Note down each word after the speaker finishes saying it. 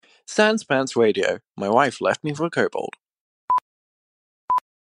Sans Pants Radio. My wife left me for a kobold.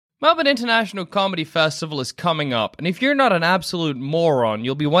 Melbourne International Comedy Festival is coming up, and if you're not an absolute moron,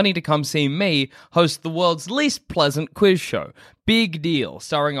 you'll be wanting to come see me host the world's least pleasant quiz show. Big Deal,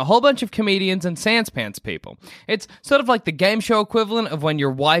 starring a whole bunch of comedians and Sans Pants people. It's sort of like the game show equivalent of when you're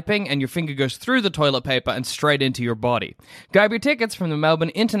wiping and your finger goes through the toilet paper and straight into your body. Grab your tickets from the Melbourne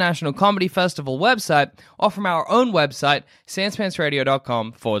International Comedy Festival website or from our own website,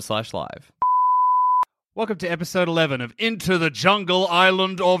 sanspantsradio.com/live. Welcome to episode 11 of Into the Jungle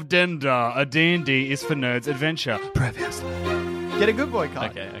Island of Dendar, a D&D is for nerds adventure. Previously. Get a good boy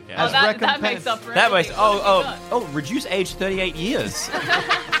card. Okay. As that makes up for That everything. makes reduce age 38 years. No,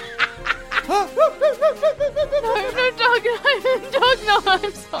 dog, no,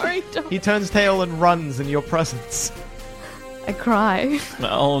 I'm sorry, dog. He turns tail and runs in your presence. I cry.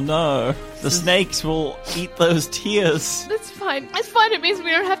 Oh no, the snakes will eat those tears. That's fine. It's fine. It means we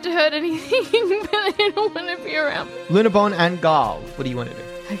don't have to hurt anything, but I don't want to be around. Lunabon and Garl, what do you want to do?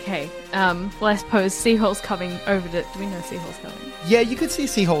 Okay, well, I suppose Seahaw's coming over to... Do we know Seahaw's coming? Yeah, you could see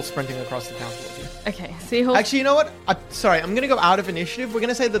Seahole sprinting across the town towards you. Okay, Seahaw's... Actually, you know what? I'm going to go out of initiative. We're going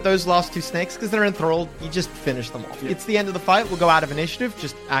to say that those last two snakes, because they're enthralled, you just finish them off. It's the end of the fight. We'll go out of initiative.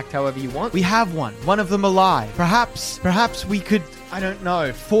 Just act however you want. We have one of them alive. Perhaps we could, I don't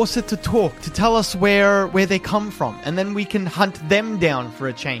know, force it to talk, to tell us where they come from, and then we can hunt them down for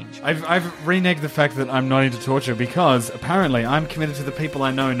a change. I've reneged the fact that I'm not into torture because apparently I'm committed to the people I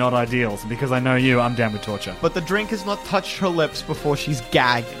know, not ideals. And because I know you, I'm down with torture. But the drink has not touched her lips before she's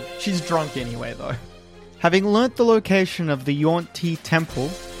gagging. She's drunk anyway, though. Having learnt the location of the Yuan-Ti Temple,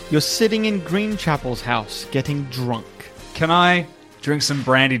 you're sitting in Greenchapel's house, getting drunk. Can I drink some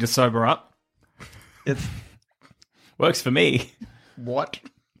brandy to sober up? It's... Works for me. What?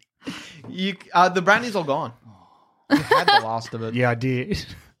 The brandy's all gone. You had the last of it. Yeah, I did.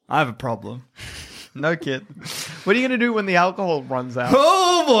 I have a problem. No kid. What are you going to do when the alcohol runs out?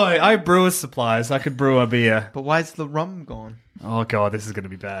 Oh boy, I have brewer's supplies. I could brew a beer. But why's the rum gone? Oh god, this is going to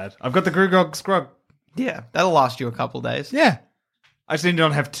be bad. I've got the Grugog Scrug. Yeah, that'll last you a couple days. Yeah. I just need to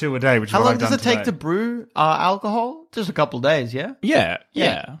not have 2 a day, which is How what long I've does done it take today. to brew alcohol? Just a couple days, yeah? Yeah.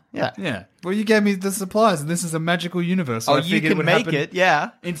 Yeah. Yeah. Well, you gave me the supplies, and this is a magical universe. So Oh, I you figured can would make happen it, yeah.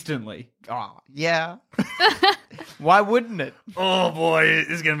 instantly. Oh, yeah. Why wouldn't it? Oh boy, this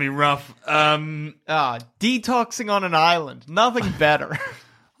is going to be rough. Detoxing on an island. Nothing better.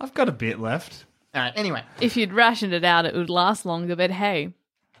 I've got a bit left. All right, anyway. If you'd rationed it out, it would last longer, but hey,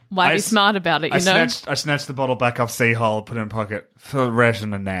 why I be s- smart about it, you know? I snatched the bottle back off Seahole, put it in my pocket for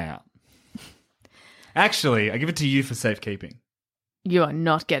rationing now. Actually, I give it to you for safekeeping. You are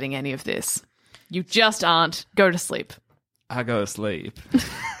not getting any of this. You just aren't. Go to sleep. I go to sleep.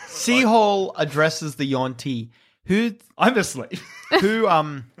 Seahole addresses the Yuan-Ti. I'm asleep.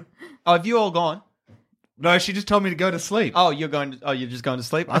 Have you all gone? No, she just told me to go to sleep. Oh, you're just going to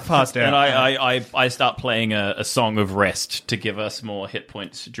sleep? I passed out. And I start playing a song of rest to give us more hit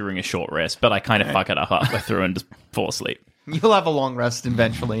points during a short rest, but I kind of fuck it up halfway through and just fall asleep. You'll have a long rest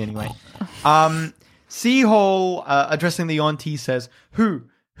eventually anyway. Seahole, addressing the Yuan-Ti, says, Who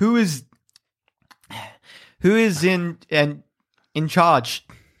is in charge?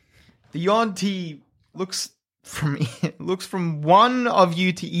 The Yuan-Ti looks from one of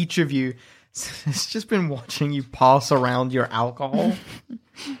you to each of you. It's just been watching you pass around your alcohol.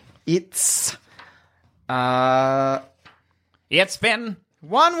 It's been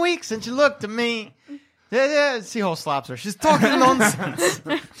 1 week since you looked at me. Yeah, Seahole slaps her. She's talking nonsense.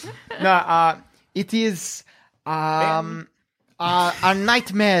 No, it is our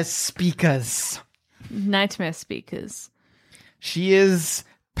nightmare speakers. Nightmare speakers. She is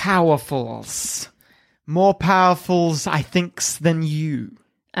powerfuls. More powerfuls, I think, than you.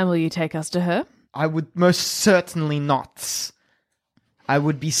 And will you take us to her? I would most certainly not. I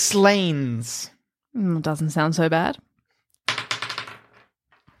would be slains. Doesn't sound so bad.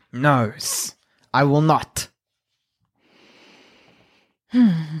 No, I will not.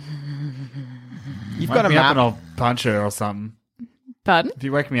 You've got a Wake me up map. and I'll punch her or something. Pardon? If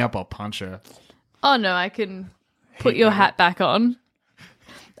you wake me up, I'll punch her. Oh, no, I can put your hat back on.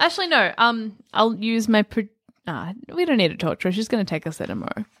 Actually, no. I'll use my... we don't need to talk to her. She's going to take us there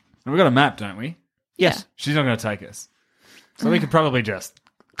tomorrow. And we've got a map, don't we? Yes. She's not going to take us. So we could probably just...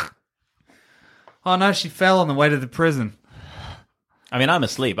 Oh no, she fell on the way to the prison. I mean, I'm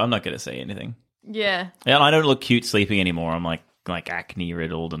asleep. I'm not going to say anything. Yeah. Yeah, and I don't look cute sleeping anymore. I'm like acne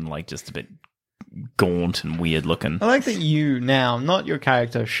riddled and like just a bit gaunt and weird looking. I like that you now, not your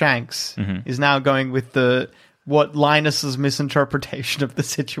character, Shanks, is now going with what Linus's misinterpretation of the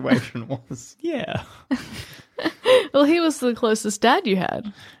situation was. Yeah. Well, he was the closest dad you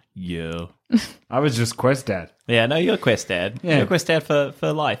had. Yeah. I was just Quest Dad. Yeah, no, you're Quest Dad. Yeah. You're Quest Dad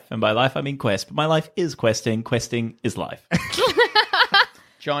for life. And by life, I mean Quest. But my life is questing. Questing is life.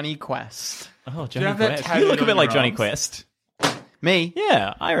 Johnny Quest. Oh, you Johnny have that Quest. tattooed You look a on bit like your Johnny arms? Quest. Me?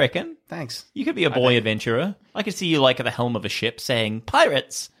 Yeah, I reckon. Thanks. You could be a boy adventurer. I could see you like at the helm of a ship saying,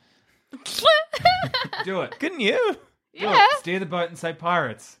 "Pirates." Do it. Couldn't you? Yeah. Steer the boat and say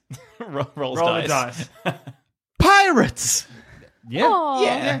pirates. Rolls Roll dice. the dice. Pirates! Yeah. Oh,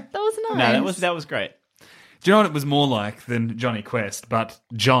 Yeah. that was nice. No, that was great. Do you know what it was more like than Johnny Quest, but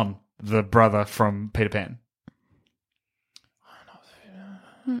John, the brother from Peter Pan?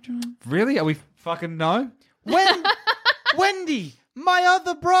 Really? Are we fucking no? Wendy, my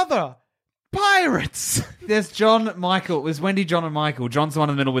other brother. Pirates! There's John, Michael. It was Wendy, John, and Michael. John's the one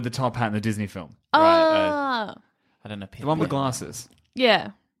in the middle with the top hat in the Disney film. Ah, I don't know. The one with glasses. yeah.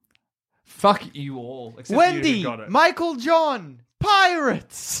 Fuck you all. Except you Wendy, who got it. Michael John.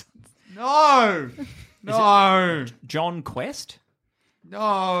 Pirates! No! No! John Quest?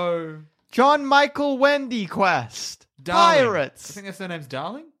 No! John Michael Wendy Quest. Darling. I Pirates! think their surname's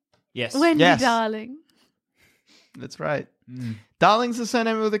Darling? Yes. Wendy, Yes. darling. That's right. Darling's the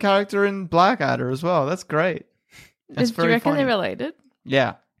surname of the character in Blackadder as well. That's great. That's Do you very reckon funny. they're related?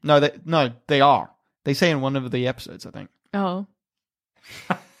 Yeah. No, they are. They say in one of the episodes, I think. Oh.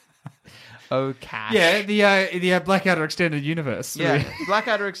 Oh, Cash. Yeah, the Blackadder Extended Universe. Yeah,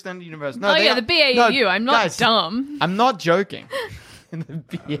 Blackadder Extended Universe. No, Oh, they yeah, are- the BAU. No, I'm not guys, dumb. I'm not joking. In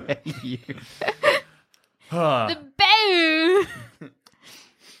the BAU. The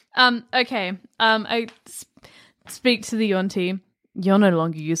BAU. Okay. I speak to the Yonti. You're no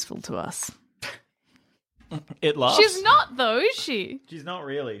longer useful to us. It laughs. She's not, though, is she? She's not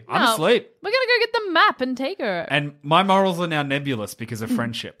really. I'm No. asleep. We're gonna go get the map and take her. And my morals are now nebulous because of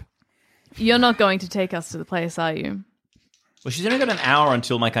friendship. You're not going to take us to the place, are you? Well, she's only got an hour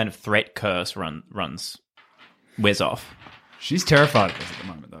until my kind of threat curse wears off. She's terrified of us at the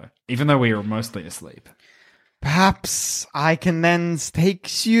moment, though. Even though we are mostly asleep. Perhaps I can then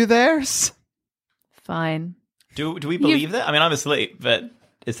take you there? Fine. Do we believe that? I mean, I'm asleep, but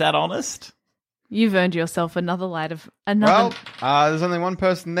is that honest? You've earned yourself another light of another. Well, there's only one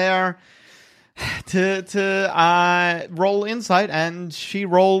person there to roll insight, and she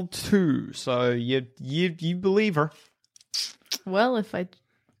rolled 2. So you believe her. Well, if I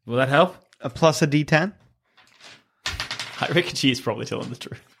Will that help? A plus a D10. I reckon she's probably telling the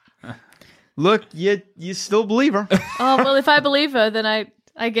truth. Look, you still believe her. if I believe her, then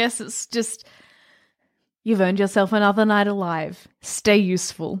I guess it's just you've earned yourself another night alive. Stay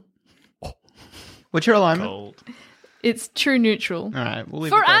useful. What's your alignment? Cold. It's true neutral. All right, we'll leave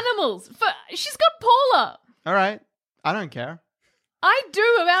For it there. animals. She's got Paula. All right, I don't care. I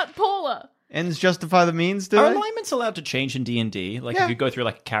do about Paula. Ends justify the means, do Are they? alignments allowed to change in D&D? Like Yeah. if you go through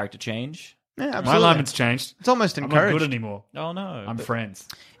like a character change? Yeah, My absolutely. alignment's changed. It's almost I'm not encouraged. good anymore. Oh no. I'm friends.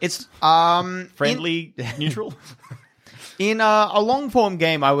 It's Friendly, neutral? In a long form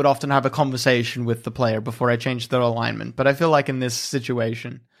game, I would often have a conversation with the player before I change their alignment. But I feel like in this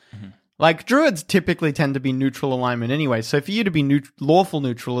situation, like druids typically tend to be neutral alignment anyway. So for you to be lawful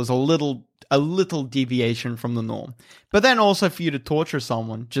neutral is a little deviation from the norm. But then also for you to torture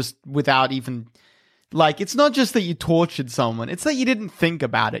someone just without even like, it's not just that you tortured someone; it's that you didn't think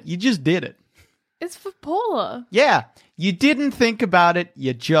about it. You just did it. It's for Paula. Yeah, you didn't think about it.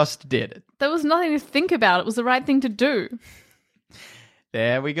 You just did it. There was nothing to think about. It was the right thing to do.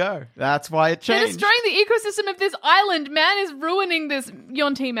 There we go. That's why it They're changed. destroying the ecosystem of this island. Man is ruining this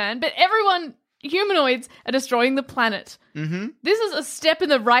Yonti man, but everyone, humanoids, are destroying the planet. Mm-hmm. This is a step in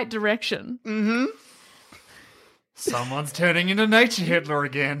the right direction. Someone's turning into Nature Hitler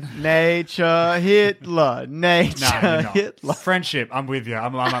again. Nature Hitler. Nature No, you're not. Hitler. Friendship. I'm with you.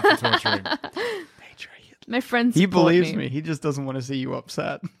 I'm up for torturing. My friends He support believes me. He just doesn't want to see you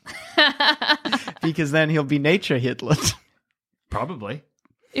upset. Because then he'll be Nature Hitler. Probably.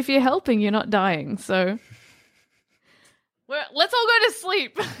 If you're helping, you're not dying, so... let's all go to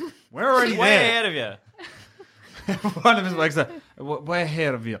sleep. We're already Way there. ahead of you. One of us wakes up. We're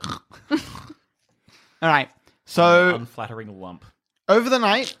ahead of you. All right. So Unflattering lump. over the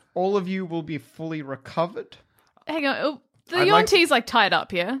night, all of you will be fully recovered. Hang on. Oh, the I'd like Yonti's like tied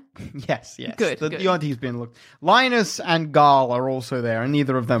up, yeah? Yes. Good, The good. Yonti's been looked. Linus and Garl are also there, and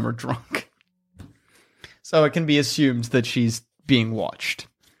neither of them are drunk. So it can be assumed that she's being watched.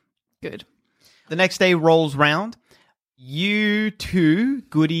 Good. The next day rolls round. You two,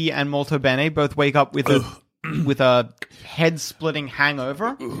 Goody and Molto Bene, both wake up with a head-splitting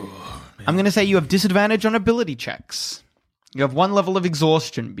hangover. I'm going to say you have disadvantage on ability checks. You have 1 level of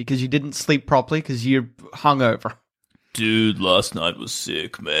exhaustion because you didn't sleep properly because you're hungover. dude, last night was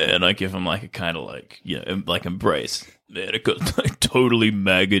sick, man. I give him like a kind of like, like embrace. Man, it got like totally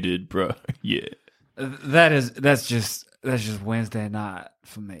maggoted, bro. Yeah. That's just Wednesday night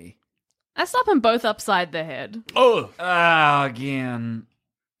for me. I slap them both upside the head. Oh, Again.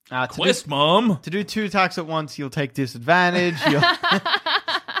 quest, mom. To do 2 attacks at once, you'll take disadvantage.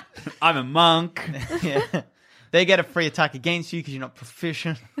 I'm a monk. Yeah. They get a free attack against you because you're not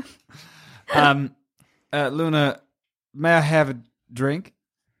proficient. Luna, may I have a drink?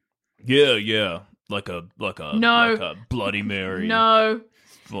 Yeah. Like a No. like a Bloody Mary. No.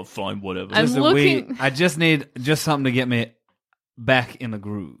 Well, fine, whatever. I'm looking. I just need something to get me back in the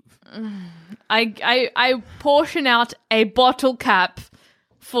groove. I portion out a bottle cap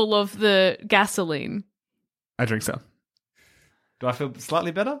full of the gasoline. I drink some. Do I feel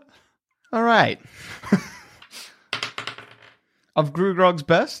slightly better? All right. Of Grugrog's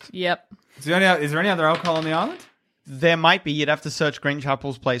best? Yep. Is there any other alcohol on the island? There might be. You'd have to search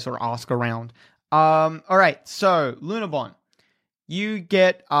Greenchapel's place or ask around. All right. So, Lunabon, you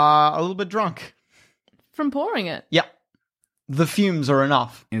get a little bit drunk. From pouring it. Yep. The fumes are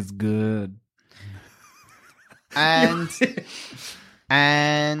enough. It's good. And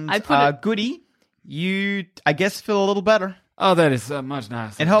I put Goody, you, I guess, feel a little better. Oh, that is much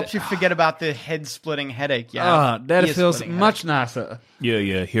nicer. It helps you forget about the head-splitting headache. Yeah, that feels much nicer.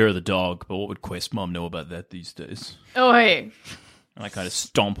 Yeah, here are the dog, but what would Quest Mom know about that these days? Oh, hey. And I kind of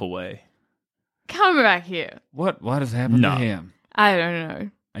stomp away. Come back here. What has happened No. to him? I don't know.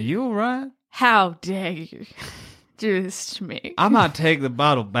 Are you all right? How dare you do this to me? I might take the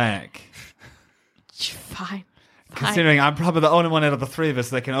bottle back. Fine. Considering I'm probably the only one out of the three of us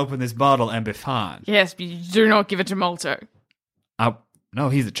that can open this bottle and be fine. Yes, but you do not give it to Molto. No,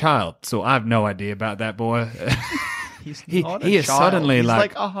 he's a child, so I have no idea about that boy. He's He not a is child. suddenly He's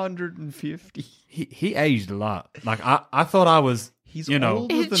like 150. he aged a lot. Like I thought I was, He's you know,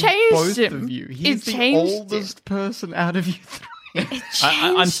 older It than changed both him. of you. It He's the changed oldest person out of you three.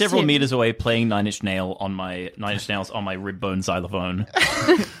 I'm several meters away playing Nine Inch Nails on my rib bone xylophone.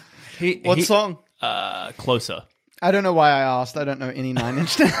 What song? Closer. I don't know why I asked. I don't know any Nine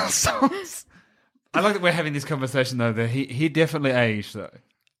Inch Nails songs. I like that we're having this conversation though. That he definitely aged though.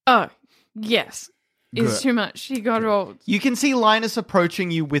 Oh, yes. It's Good. too much. He got old. You can see Linus approaching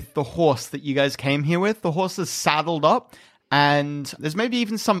you with the horse that you guys came here with. The horse is saddled up, and there's maybe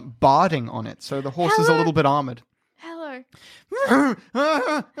even some barding on it, so the horse is a Hello? little bit armored. Hello. I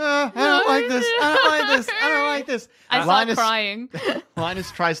don't like this. I don't like this. I don't like this. I start crying.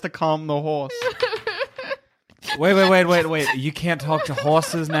 Linus tries to calm the horse. Wait. You can't talk to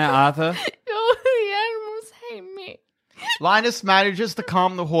horses now, Arthur? Oh, the animals hate me. Linus manages to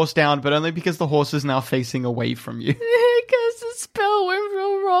calm the horse down, but only because the horse is now facing away from you. Because the spell went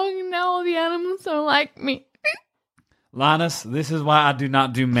real wrong and now all the animals don't like me. Linus, this is why I do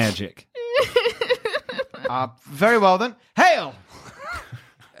not do magic. Very well then. Hail!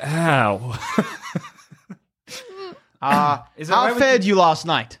 Ow. Is it How right with fared you last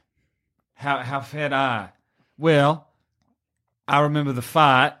night? How fed I? Well, I remember the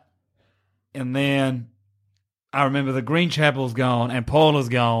fight, and then I remember the Greenchapel's gone, and Paula's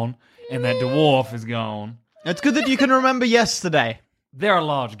gone, and that dwarf is gone. It's good that you can remember yesterday. There are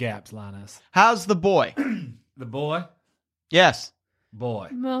large gaps, Linus. How's the boy? The boy? Yes. Boy.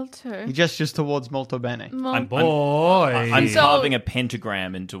 Molto. He gestures towards Molto Bene. Boy. I'm He's carving old. a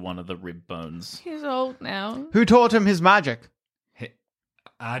pentagram into one of the rib bones. He's old now. Who taught him his magic?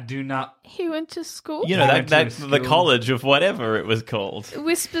 I do not... He went to school. You know, I went to that school. the college of whatever it was called.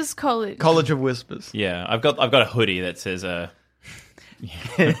 Whispers College. College of Whispers. Yeah, I've got a hoodie that says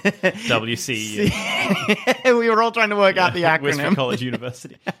WC We were all trying to work out the Whisper acronym. College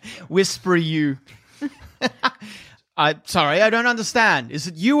University. Whisper you. Sorry, I don't understand. Is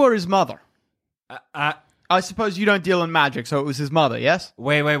it you or his mother? I suppose you don't deal in magic, so it was his mother, yes?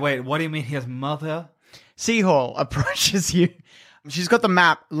 Wait. What do you mean his mother? Seahall approaches you. She's got the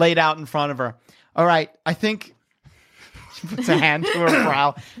map laid out in front of her. All right, I think... She puts a hand to her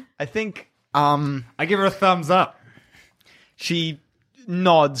brow. I think... I give her a thumbs up. She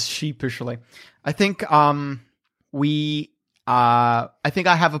nods sheepishly. I think I think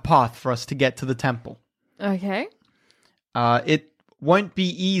I have a path for us to get to the temple. Okay. It won't be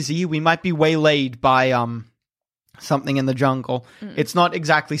easy. We might be waylaid by something in the jungle. It's not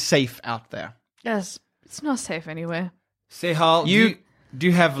exactly safe out there. Yes. It's not safe anywhere. Say, Hal, do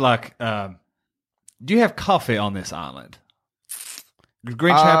you have like do you have coffee on this island?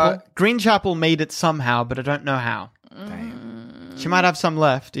 Greenchapel? Greenchapel made it somehow, but I don't know how. Damn. She might have some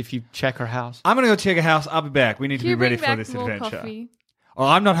left if you check her house. I'm gonna go check a house. I'll be back. We need to Can be you ready bring for back this more adventure. coffee? Oh,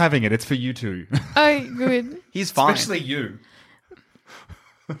 I'm not having it. It's for you two. Oh, good. He's fine. Especially you.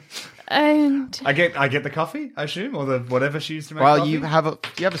 And I get the coffee, I assume, or the whatever she used to make Well, coffee? you have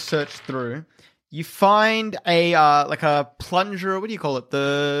a search through. You find a like a plunger. What do you call it?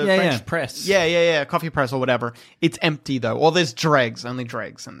 The French press. Yeah. Coffee press or whatever. It's empty though. Or there's dregs. Only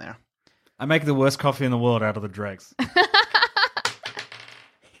dregs in there. I make the worst coffee in the world out of the dregs.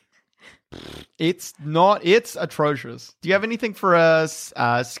 It's not. It's atrocious. Do you have anything for a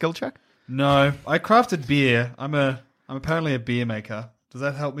skill check? No, I crafted beer. I'm apparently a beer maker. Does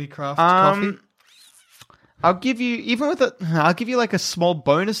that help me craft coffee? I'll give you I'll give you like a small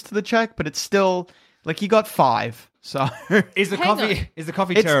bonus to the check, but it's still like you got 5. So Is the coffee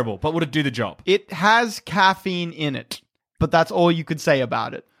It's- terrible? But would it do the job? it has caffeine in it, but that's all you could say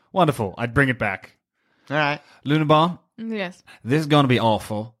about it. Wonderful. I'd bring it back. All right. Lunabon, yes. this is going to be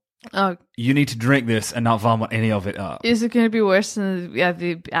awful. Oh, You need to drink this and not vomit any of it up. is it going to be worse than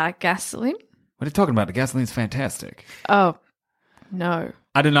the gasoline? What are you talking about? The gasoline's fantastic. Oh, no.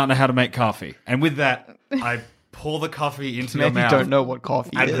 I do not know how to make coffee. And with that, I pour the coffee into your Maybe you mouth. don't know what coffee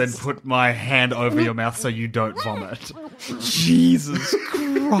And is. then put my hand over your mouth so you don't vomit. Jesus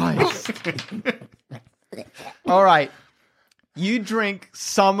Christ. All right. You drink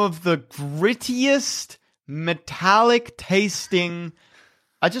some of the grittiest, metallic tasting,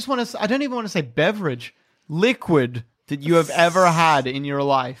 I don't even want to say beverage, liquid that you have ever had in your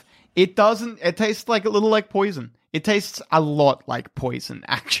life. It tastes like a little like poison. It tastes a lot like poison,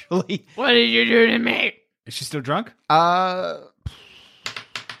 actually. What did you do to me? Is she still drunk?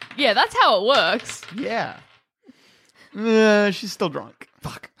 Yeah, that's how it works. Yeah. She's still drunk.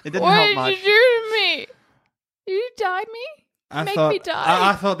 Fuck. It didn't What help did much. you do to me? You dye me? Me die.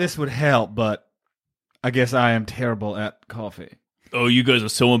 I thought this would help, but I guess I am terrible at coffee. Oh, you guys are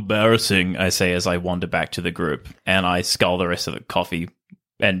so embarrassing, I say as I wander back to the group, and I scull the rest of the coffee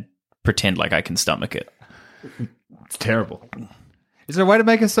and pretend like I can stomach it. It's terrible. Is there a way to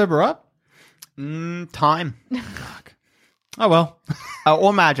make us sober up? Time. Oh, well.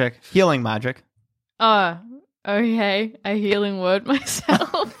 Or magic. Healing magic. Oh, okay. A healing word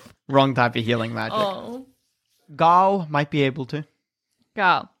myself. Wrong type of healing magic. Oh. Gal might be able to.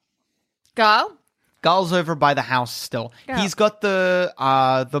 Gal. Gal's over by the house still. Gal. He's got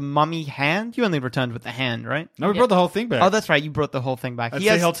the mummy hand. You only returned with the hand, right? No, we brought the whole thing back. Oh, that's right. You brought the whole thing back. I'd He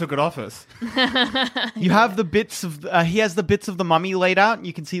say has, Hell took it off us. you have the bits of. He has the bits of the mummy laid out, and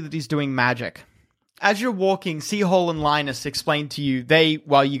you can see that he's doing magic. As you're walking, Seahole and Linus explained to you.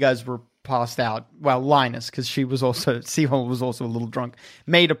 While you guys were passed out. Well, Linus, because Seahole was also a little drunk.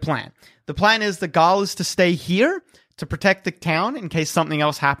 Made a plan. The plan is the Gal is to stay here to protect the town in case something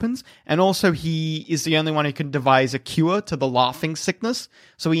else happens, and also he is the only one who can devise a cure to the laughing sickness,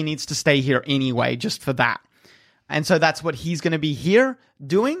 so he needs to stay here anyway, just for that. And so that's what he's going to be here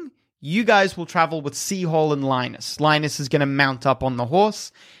doing. You guys will travel with Seahole and Linus. Linus is going to mount up on the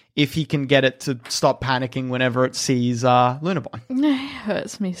horse if he can get it to stop panicking whenever it sees Lunabon. It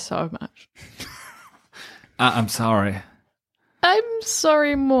hurts me so much. I'm sorry. I'm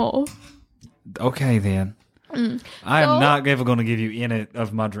sorry more. Okay, then. I am not ever going to give you any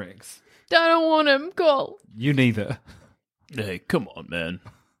of my drinks. I don't want him. Go. You neither. Hey, come on, man.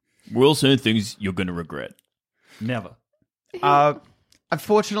 We're all saying things you're going to regret. Never.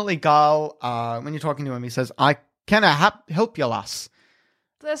 Unfortunately, Gal, when you're talking to him, he says, I cannot help you, lass.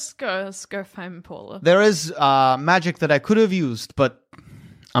 Let's go find Paula. There is magic that I could have used, but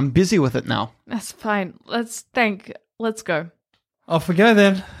I'm busy with it now. That's fine. Let's go. Off we go,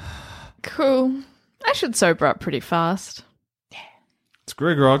 then. Cool. I should sober up pretty fast. It's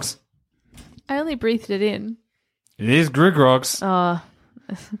Grigrogs. I only breathed it in. It is Grigrogs.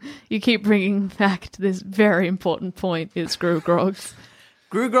 You keep bringing back to this very important point. It's Grogrogs.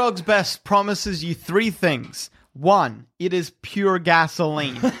 Grugrog's Best promises you 3 things. 1, it is pure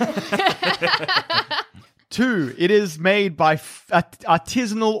gasoline. 2, it is made by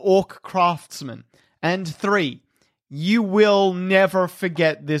artisanal orc craftsmen. And 3, you will never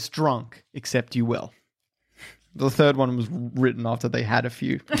forget this drunk, except you will. The third one was written after they had a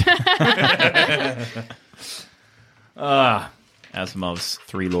few. Asimov's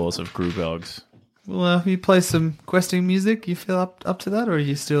 3 laws of Grugogs. Well, if you play some questing music, you feel up to that, or are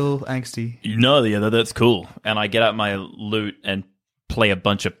you still angsty? No, yeah, that's cool. And I get out my lute and play a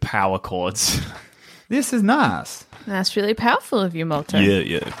bunch of power chords. This is nice. That's really powerful of you, Malto.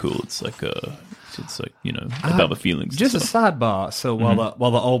 Yeah, cool. It's like about the feelings. Just a and stuff. sidebar. So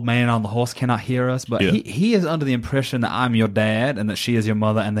while the old man on the horse cannot hear us, but Yeah. he is under the impression that I'm your dad and that she is your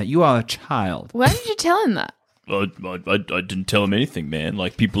mother and that you are a child. Why did you tell him that? I didn't tell him anything, man.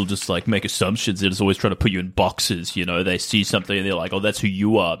 Like, people just, like, make assumptions. They're just always trying to put you in boxes, you know? They see something and they're like, oh, that's who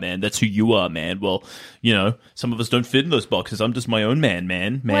you are, man. That's who you are, man. Well, you know, some of us don't fit in those boxes. I'm just my own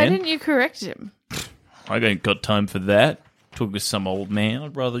man. Why didn't you correct him? I ain't got time for that. Talking to some old man.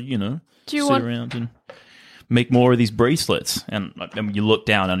 I'd rather, you know, sit around and make more of these bracelets. And you look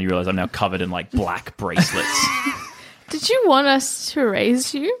down and you realize I'm now covered in, like, black bracelets. Did you want us to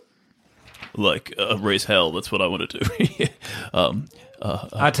raise you? Like, raise hell. That's what I want to do.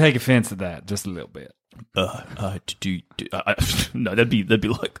 I take offense at that just a little bit. No, that'd be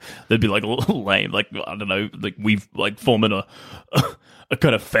like a little lame. Like, I don't know, like we've like forming a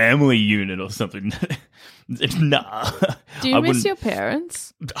kind of family unit or something. Nah. Do you miss your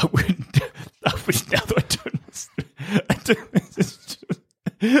parents? I wouldn't. Now that I don't.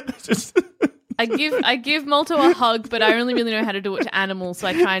 I give Molto a hug, but I only really know how to do it to animals, so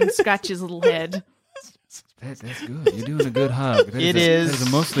I try and scratch his little head. That's good. You're doing a good hug. It is. That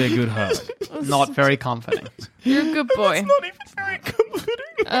is mostly a good hug. Not very comforting. You're a good boy. It's not even very comforting.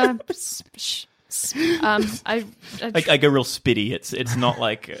 I go real spitty. It's not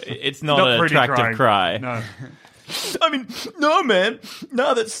like it's not an attractive cry. No. I mean, no, man.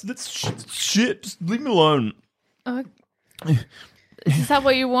 No, that's shit. Just leave me alone. Is that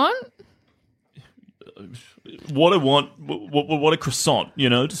what you want? What I want, what a croissant, you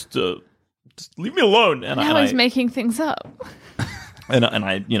know, just leave me alone. And now he's making things up. And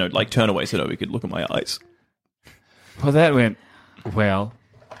I, you know, like turn away so nobody could look at my eyes. Well, that went well.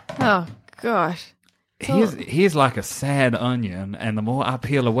 Oh gosh, He's like a sad onion, and the more I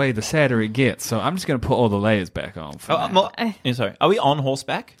peel away, the sadder it gets. So I'm just going to put all the layers back on. Sorry, are we on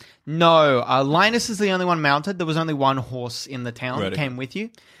horseback? No, Linus is the only one mounted. There was only one horse in the town that came with you.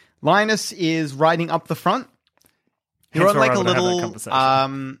 Linus is riding up the front. You're on like a little,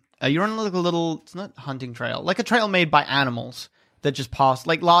 you're on like a little, it's not hunting trail, like a trail made by animals that just pass,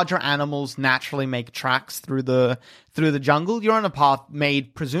 like larger animals naturally make tracks through the jungle. You're on a path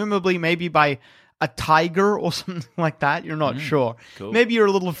made presumably maybe by a tiger or something like that. You're not sure. Cool. Maybe you're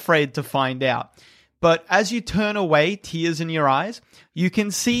a little afraid to find out. But as you turn away, tears in your eyes, you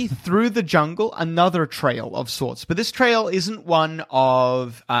can see through the jungle another trail of sorts. But this trail isn't one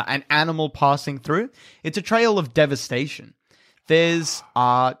of an animal passing through. It's a trail of devastation. There's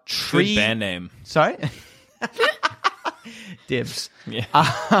a tree... Good band name. Sorry? Dibs. Yeah.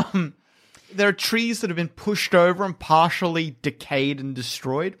 There are trees that have been pushed over and partially decayed and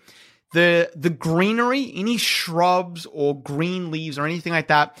destroyed. The greenery, any shrubs or green leaves or anything like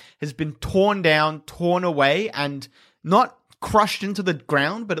that has been torn down, torn away, and not crushed into the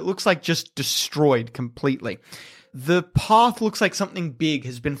ground, but it looks like just destroyed completely. The path looks like something big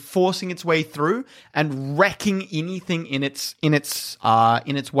has been forcing its way through and wrecking anything in its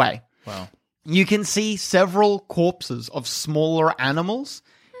way. Wow. You can see several corpses of smaller animals,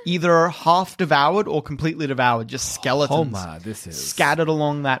 either half devoured or completely devoured, just skeletons scattered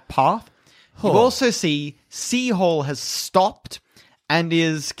along that path. You also see Seahole has stopped and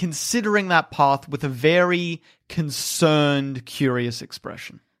is considering that path with a very concerned, curious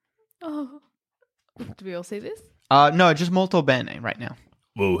expression. Oh, do we all see this? No, just molto bene right now.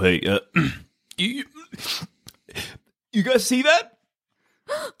 Whoa, hey, you guys see that?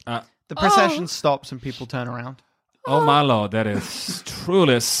 The procession stops and people turn around. Oh my lord, that is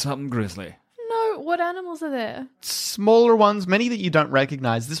truly something grisly. No, what animals are there? Smaller ones, many that you don't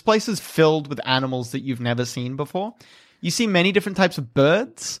recognize. This place is filled with animals that you've never seen before. You see many different types of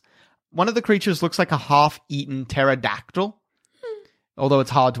birds. One of the creatures looks like a half-eaten pterodactyl, although it's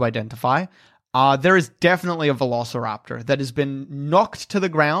hard to identify. There is definitely a velociraptor that has been knocked to the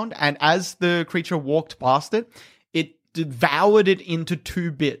ground, and as the creature walked past it, it devoured it into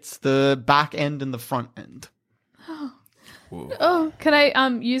two bits, the back end and the front end. Oh, can I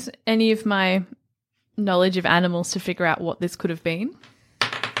use any of my knowledge of animals to figure out what this could have been?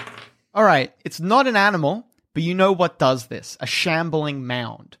 All right, it's not an animal, but you know what does this. A shambling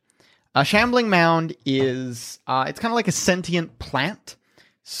mound. A shambling mound is, it's kind of like a sentient plant.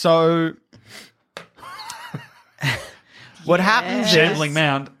 So, what happens is... Shambling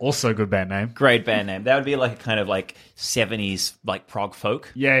Mound, also a good band name. Great band name. That would be like a kind of like 70s like prog folk.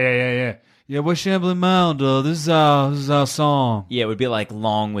 Yeah. Yeah, we're Shambling Mound. This is our song. Yeah, it would be like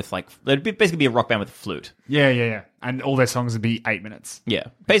long with like it'd be basically be a rock band with a flute. Yeah. And all their songs would be 8 minutes. Yeah,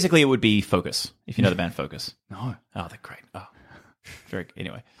 basically it would be Focus if you know the band Focus. No. Oh, they're great. Oh, very.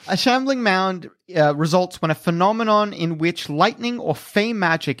 Anyway, a shambling mound results when a phenomenon in which lightning or fey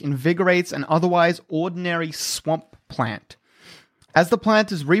magic invigorates an otherwise ordinary swamp plant. As the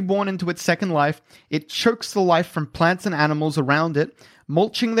plant is reborn into its second life, it chokes the life from plants and animals around it,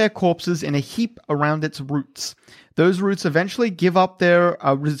 mulching their corpses in a heap around its roots. Those roots eventually give up their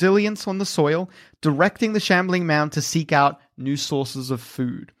resilience on the soil, directing the Shambling Mound to seek out new sources of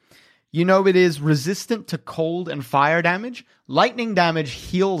food. You know it is resistant to cold and fire damage. Lightning damage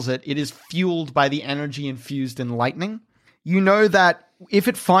heals it. It is fueled by the energy infused in lightning. You know that if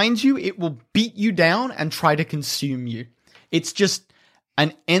it finds you, it will beat you down and try to consume you. It's just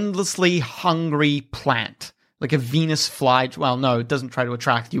an endlessly hungry plant. Like a Venus fly. Well, no, it doesn't try to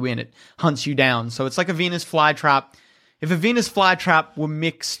attract you in. It hunts you down. So it's like a Venus flytrap. If a Venus flytrap were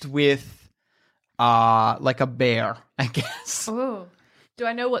mixed with, like a bear, I guess. Oh. Do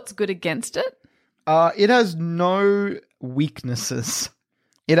I know what's good against it? It has no weaknesses.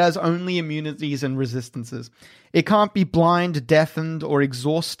 It has only immunities and resistances. It can't be blind, deafened, or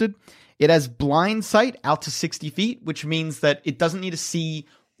exhausted. It has blind sight out to 60 feet, which means that it doesn't need to see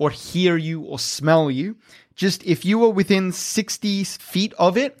or hear you or smell you. Just if you are within 60 feet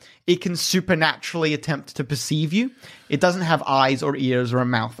of it, it can supernaturally attempt to perceive you. It doesn't have eyes or ears or a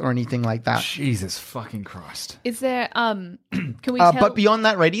mouth or anything like that. Jesus fucking Christ. Is there, can we tell? But beyond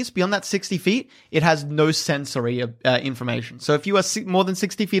that radius, beyond that 60 feet, it has no sensory information. So if you are more than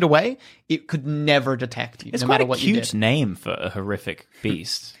 60 feet away, it could never detect you, It's no quite matter a what you cute did. name for a horrific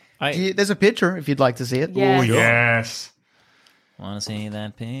beast. There's a picture if you'd like to see it. Yeah. Oh, yes. Want to see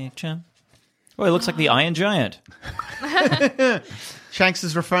that picture? Oh, it looks like the Iron Giant. Shanks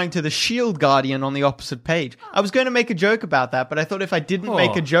is referring to the Shield Guardian on the opposite page. I was going to make a joke about that, but I thought if I didn't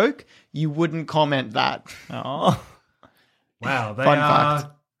make a joke, you wouldn't comment that. Oh, Wow, they Fun are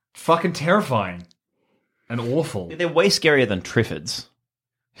fact. fucking terrifying and awful. they're way scarier than Triffids.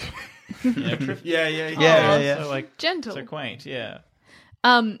 Yeah. So, like, Gentle. so quaint, yeah.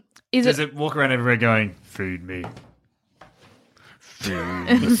 Is Does it? it walk around everywhere going, feed me?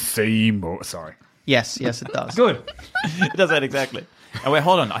 Feed Seymour. Sorry. Yes, it does. Good. It does that exactly. Oh, wait,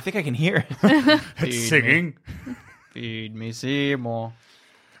 hold on. I think I can hear it. It's singing. Feed me, Seymour.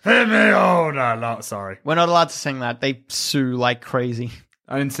 Feed me. Oh, no. Sorry. We're not allowed to sing that. They sue like crazy.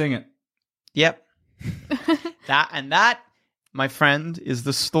 I didn't sing it. Yep. that, my friend, is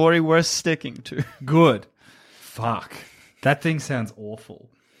the story we're sticking to. Good. Fuck. That thing sounds awful.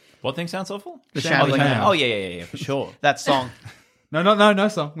 What thing sounds awful? The Shambling Mound. Oh, yeah, for sure. That song. No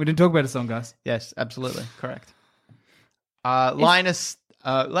song. We didn't talk about a song, guys. Yes, absolutely. Correct. Linus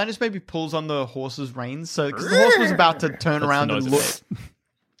maybe pulls on the horse's reins, so because the horse was about to turn around the and noise look.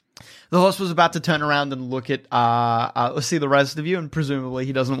 The horse was about to turn around and look at see the rest of you, and presumably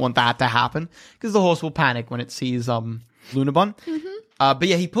he doesn't want that to happen because the horse will panic when it sees Lunabon. But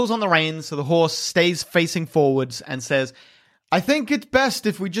yeah, he pulls on the reins, so the horse stays facing forwards and says, "I think it's best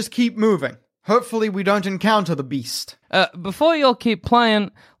if we just keep moving. Hopefully we don't encounter the beast." Before y'all keep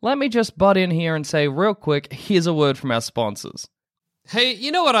playing, let me just butt in here and say real quick, here's a word from our sponsors. Hey, you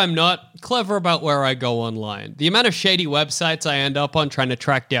know what I'm not? Clever about where I go online. The amount of shady websites I end up on trying to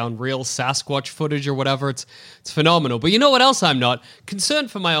track down real Sasquatch footage or whatever, it's phenomenal. But you know what else I'm not?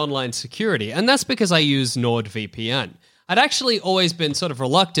 Concerned for my online security, and that's because I use NordVPN. I'd actually always been sort of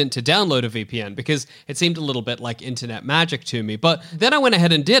reluctant to download a VPN because it seemed a little bit like internet magic to me. But then I went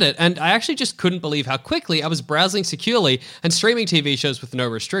ahead and did it, and I actually just couldn't believe how quickly I was browsing securely and streaming TV shows with no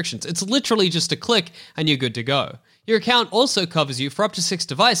restrictions. It's literally just a click and you're good to go. Your account also covers you for up to 6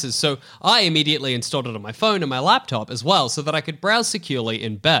 devices, so I immediately installed it on my phone and my laptop as well so that I could browse securely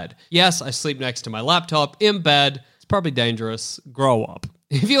in bed. Yes, I sleep next to my laptop in bed. It's probably dangerous. Grow up.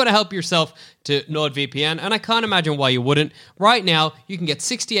 If you want to help yourself to NordVPN, and I can't imagine why you wouldn't, right now you can get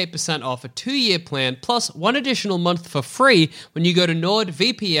 68% off a 2-year plan plus 1 additional month for free when you go to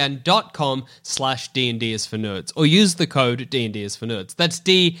nordvpn.com/D&D is for nerds or use the code D&D is for nerds. That's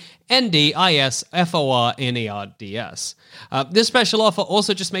DNDISFORNERDS. This special offer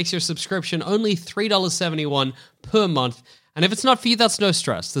also just makes your subscription only $3.71 per month, and if it's not for you, that's no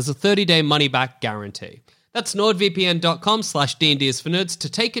stress. There's a 30-day money-back guarantee. That's nordvpn.com/D&D is for nerds to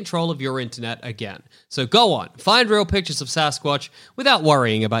take control of your internet again. So go on, find real pictures of Sasquatch without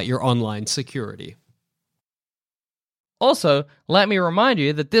worrying about your online security. Also, let me remind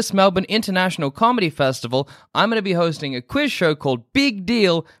you that this Melbourne International Comedy Festival, I'm going to be hosting a quiz show called Big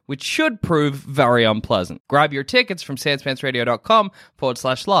Deal, which should prove very unpleasant. Grab your tickets from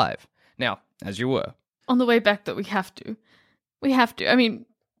sanspantsradio.com/live. Now, as you were. On the way back that we have to. I mean,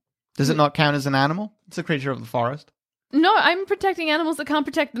 Does it not count as an animal? It's a creature of the forest. no, I'm protecting animals that can't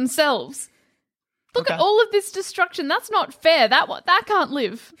protect themselves. Look Okay. at all of this destruction. That's not fair. That can't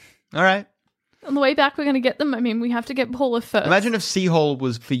live. All right. On the way back, we're going to get them. I mean, we have to get Paula first. Imagine if Seahole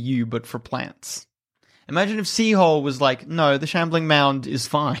was for you, but for plants. Imagine if Seahole was like, no, the Shambling Mound is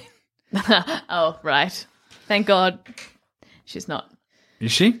fine. Oh, right. Thank God. She's not.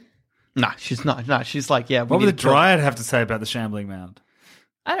 Is she? Nah, she's not. No, she's like, yeah. What would the Dryad have to say about the Shambling Mound?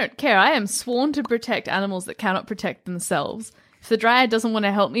 I don't care. I am sworn to protect animals that cannot protect themselves. If the Dryad doesn't want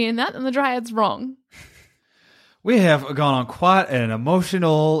to help me in that, then the Dryad's wrong. We have gone on quite an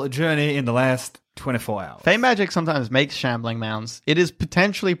emotional journey in the last 24 hours. Fey magic sometimes makes shambling mounds. It is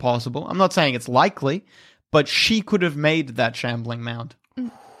potentially possible. I'm not saying it's likely, but she could have made that shambling mound.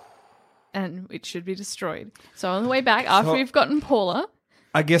 And it should be destroyed. So on the way back, after we've gotten Paula...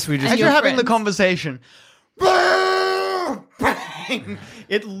 I guess we just... As your you're having the friends. conversation, bang!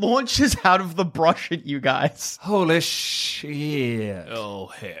 It launches out of the brush at you guys. Holy shit. Oh,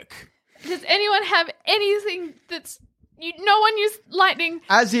 heck. Does anyone have anything that's... no one used lightning.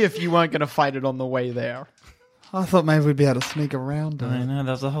 As if you weren't going to fight it on the way there. I thought maybe we'd be able to sneak around I know,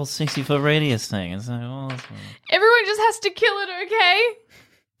 that was the whole 60-foot radius thing. It's like, awesome. Everyone just has to kill it, okay?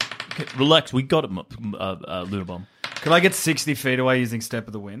 Okay, relax, we got it, Lunar Bomb. Could I get 60 feet away using Step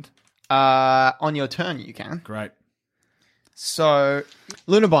of the Wind? On your turn, you can. Great. So,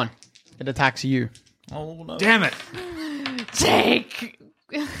 Lunabon, it attacks you. Oh, no. Damn it. Take!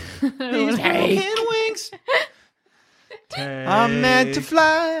 These broken wings are meant to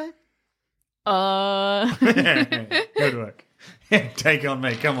fly. Good work. Take on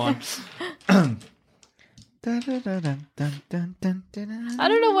me, come on. I don't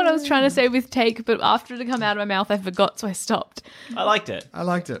know what I was trying to say with take, but after it come out of my mouth, I forgot, so I stopped. I liked it. I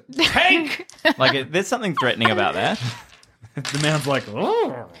liked it. Tank! There's something threatening about that. The man's like,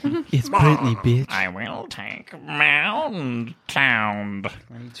 oh. It's Britney, bitch. I will take Mound Town.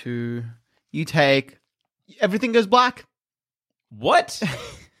 22. You take... Everything goes black. What?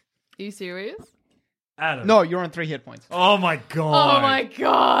 Are you serious? Adam. No, you're on 3 hit points. Oh my god. Oh my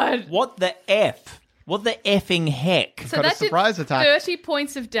god! What the F? What the effing heck? So Got a that did surprise attack. 30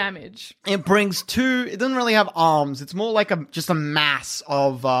 points of damage. It brings 2... It doesn't really have arms. It's more like just a mass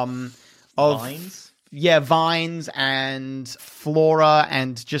of... Vines? Yeah, vines and flora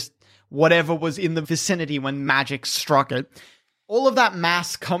and just whatever was in the vicinity when magic struck it. All of that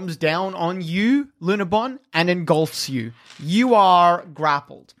mass comes down on you, Lunabon, and engulfs you. You are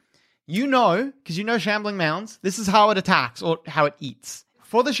grappled. You know, because you know Shambling Mounds, this is how it attacks or how it eats.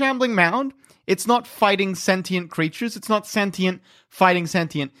 For the Shambling Mound, it's not fighting sentient creatures. It's not sentient fighting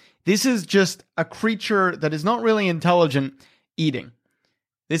sentient. This is just a creature that is not really intelligent eating.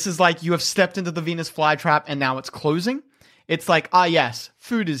 This is like you have stepped into the Venus flytrap and now it's closing. It's like, yes,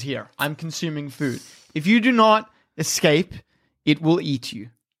 food is here. I'm consuming food. If you do not escape, it will eat you.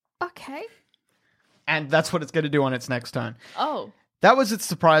 Okay. And that's what it's going to do on its next turn. Oh. That was its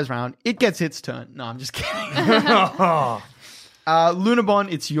surprise round. It gets its turn. No, I'm just kidding.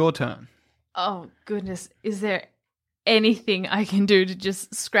 Lunabon, it's your turn. Oh, goodness. Is there anything I can do to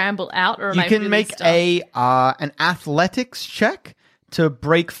just scramble out? Or am You I can really make stuck? an athletics check to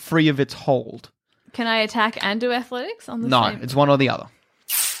break free of its hold. Can I attack and do athletics on the No, same? it's one or the other.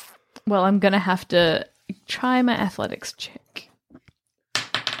 Well, I'm going to have to try my athletics check.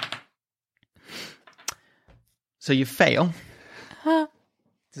 So you fail.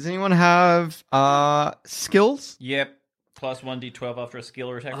 Does anyone have skills? Yep. Plus 1d12 after a skill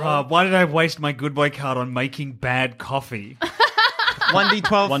or attack roll. Why did I waste my good boy card on making bad coffee?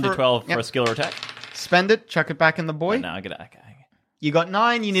 1d12 1d12 for yep. a skill or attack. Spend it, chuck it back in the boy. No, I get it. Okay. You got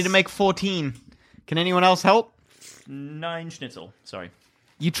 9, you need to make 14. Can anyone else help? 9 schnitzel. Sorry.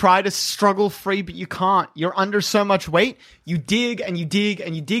 You try to struggle free, but you can't. You're under so much weight. You dig and you dig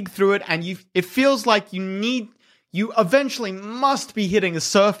and you dig through it, and it feels like you eventually must be hitting a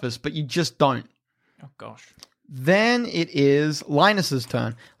surface, but you just don't. Oh, gosh. Then it is Linus's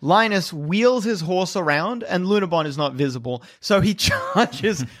turn. Linus wheels his horse around, and Lunabon is not visible, so he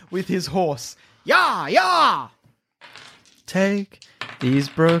charges with his horse. Yah, yah! Take these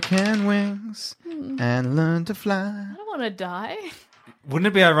broken wings and learn to fly. I don't want to die. Wouldn't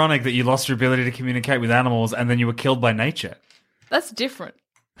it be ironic that you lost your ability to communicate with animals and then you were killed by nature? That's different.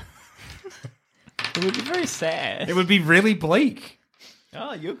 It would be very sad. It would be really bleak.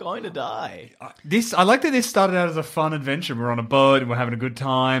 Oh, you're going to die. I like that this started out as a fun adventure. We're on a boat and we're having a good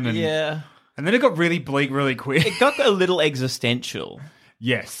time. And, Yeah. And then it got really bleak really quick. It got a little existential.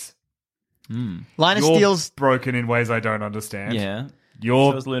 Yes. Linus You're steals... broken in ways I don't understand. Yeah.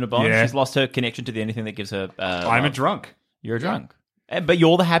 You're... So is Lunabon. Yeah. She's lost her connection to anything that gives her... I'm a love. drunk. You're a drunk. But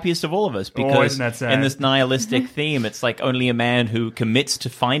you're the happiest of all of us because isn't that sad? in this nihilistic theme, it's like only a man who commits to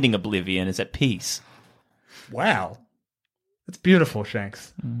finding oblivion is at peace. Wow. That's beautiful,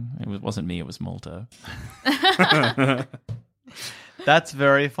 Shanks. It wasn't me, it was Molto. That's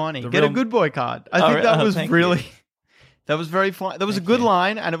very funny. Get a real- good boy card. I Oh, think that was thank really... you. That was very fun. That was a good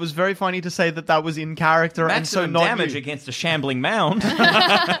line, and it was very funny to say that was in character and so Maximum not damage you. against a shambling mound.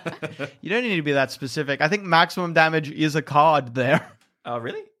 You don't need to be that specific. I think maximum damage is a card there. Oh,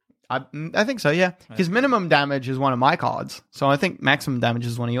 really? I think so, yeah. Because minimum damage is one of my cards. So I think maximum damage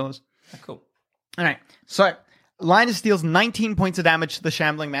is one of yours. Oh, cool. All right. So Linus deals 19 points of damage to the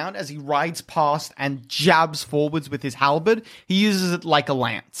Shambling Mound as he rides past and jabs forwards with his halberd. He uses it like a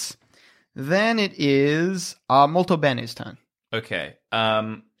lance. Then it is Molto Bene's turn. Okay.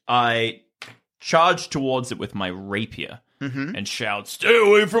 I charge towards it with my rapier and shout, "Stay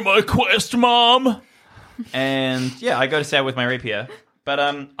away from my quest, Mom!" And yeah, I go to stab with my rapier. But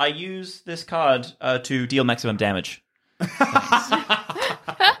I use this card to deal maximum damage.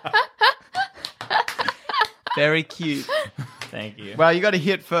 Very cute. Thank you. Well, you got to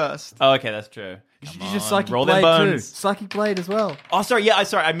hit first. Oh, okay, that's true. You Come just on, Psychic roll them Blade too. bones. Psychic Blade as well. Oh, sorry. Yeah,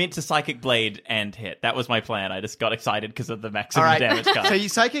 I meant to Psychic Blade and hit. That was my plan. I just got excited because of the maximum All right. damage card. So you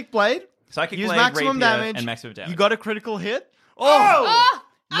Psychic Blade. Psychic Use Blade, maximum rapier, damage. and maximum damage. You got a critical hit. Oh!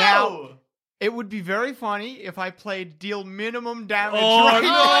 Now, it would be very funny if I played deal minimum damage Oh, right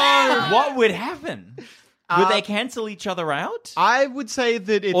now. no! What would happen? Would they cancel each other out? I would say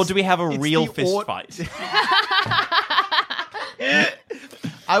that it's... Or do we have a it's real the fist fight?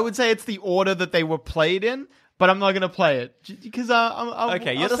 I would say it's the order that they were played in, but I'm not going to play it. Because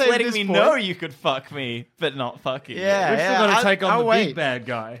Okay, you're just letting me know you could fuck me, but not fuck you. Yeah. We've still got to take on I'll the wait. big bad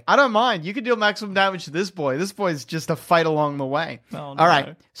guy. I don't mind. You can deal maximum damage to this boy. This boy's just a fight along the way. Oh, All no.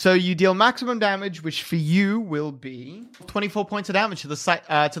 right. So you deal maximum damage, which for you will be 24 points of damage to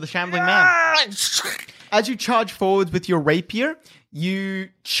the Shambling Man. As you charge forwards with your rapier, you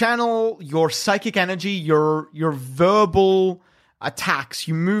channel your psychic energy, your verbal attacks.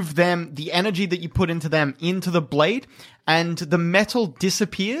 You move them, the energy that you put into them, into the blade, and the metal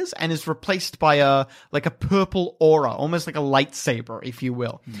disappears and is replaced by a purple aura, almost like a lightsaber, if you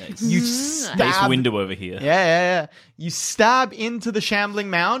will. Nice. You Nice stab. window over here. Yeah. You stab into the Shambling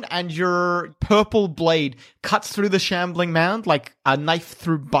Mound, and your purple blade cuts through the Shambling Mound like a knife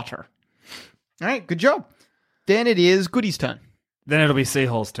through butter. All right, good job. Then it is Goody's turn. Then it'll be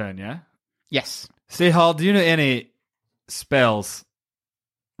Seahall's turn, yeah? Yes. Seahall, do you know any spells,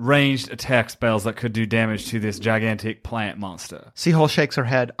 ranged attack spells that could do damage to this gigantic plant monster? Seahall shakes her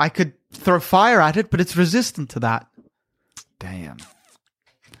head. I could throw fire at it, but it's resistant to that. Damn.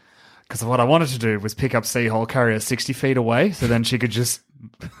 Because what I wanted to do was pick up Seahall, carry her 60 feet away, so then she could just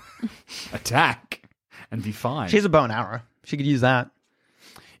attack and be fine. She has a bow and arrow. She could use that.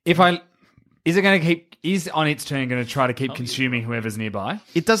 Is on its turn going to try to keep consuming whoever's nearby?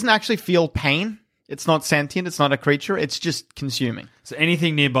 It doesn't actually feel pain. It's not sentient. It's not a creature. It's just consuming. So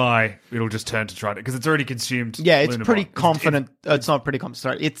anything nearby, it'll just turn to try to, because it's already consumed. Yeah, it's Lunabon. pretty confident. It's not pretty confident.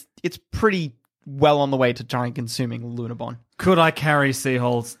 Sorry. It's pretty well on the way to trying consuming Lunabon. Could I carry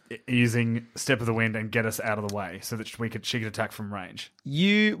Seahall using Step of the Wind and get us out of the way so that she could attack from range?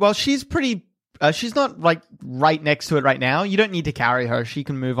 She's pretty. She's not like right next to it right now. You don't need to carry her. She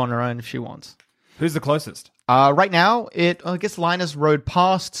can move on her own if she wants. Who's the closest? Right now, I guess Linus rode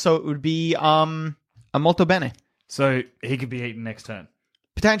past, so it would be a Molto Bene. So he could be eaten next turn.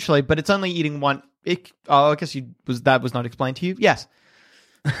 Potentially, but it's only eating one. I guess that was not explained to you. Yes.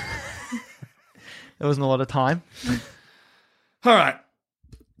 There wasn't a lot of time. All right.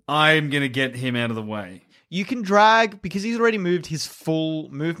 I'm going to get him out of the way. You can drag, because he's already moved his full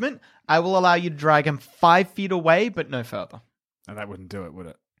movement, I will allow you to drag him 5 feet away, but no further. And that wouldn't do it, would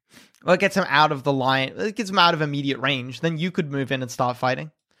it? Well, it gets him out of the line. It gets him out of immediate range. Then you could move in and start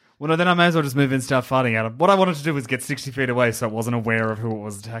fighting. Well, no, then I may as well just move in and start fighting at him. What I wanted to do was get 60 feet away so I wasn't aware of who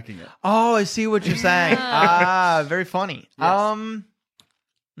was attacking it. Oh, I see what you're saying. Very funny. Yes.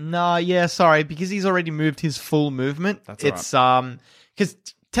 No, yeah, sorry, because he's already moved his full movement. That's it's because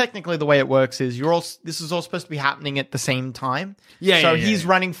technically the way it works is this is all supposed to be happening at the same time. So he's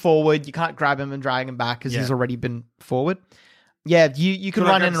running forward. You can't grab him and drag him back because he's already been forward. Yeah, you can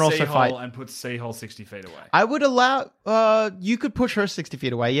run in and also fight. And put Seahole 60 feet away. I would allow you could push her 60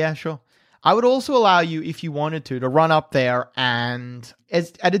 feet away. Yeah, sure. I would also allow you, if you wanted to run up there and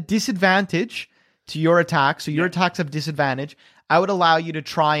at a disadvantage to your attack. So your attacks have disadvantage. I would allow you to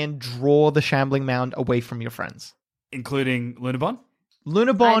try and draw the Shambling Mound away from your friends. Including Lunabon?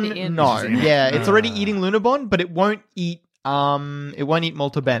 Lunabon, no. Yeah, it's already eating Lunabon, but it won't eat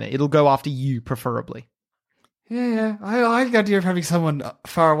Molto Bene. It'll go after you, preferably. Yeah. I like the idea of having someone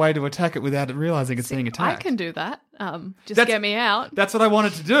far away to attack it without realizing it's being I attacked. can do that. Just get me out. That's what I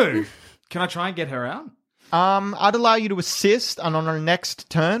wanted to do. Can I try and get her out? I'd allow you to assist, and on her next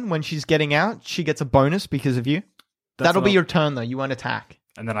turn, when she's getting out, she gets a bonus because of you. That'll be your turn, though. You won't attack.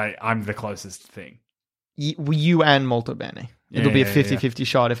 And then I'm the closest thing. You and Molto Bene. It'll be a 50-50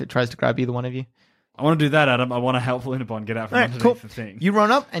 shot if it tries to grab either one of you. I want to do that, Adam. I want to help Lunabon get out from underneath the thing. You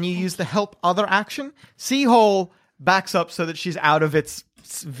run up and you use the help other action. Seahole backs up so that she's out of its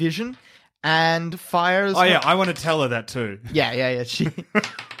vision and fires. Oh, yeah. I want to tell her that too. Yeah.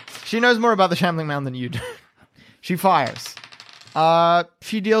 She knows more about the Shambling Mound than you do. She fires.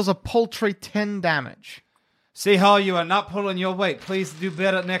 She deals a paltry 10 damage. Seahole, you are not pulling your weight. Please do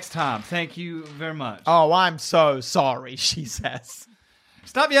better next time. Thank you very much. Oh, I'm so sorry, she says.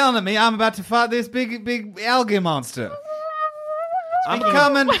 Stop yelling at me. I'm about to fight this big algae monster. I'm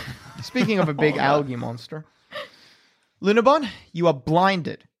coming. Speaking of a big algae monster. Lunabon, you are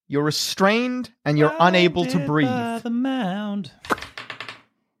blinded. You're restrained and you're unable to breathe. The mound.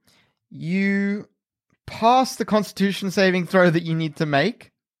 You pass the Constitution saving throw that you need to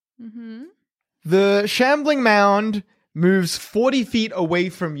make. Mm-hmm. The Shambling Mound moves 40 feet away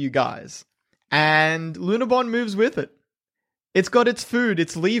from you guys. And Lunabon moves with it. It's got its food.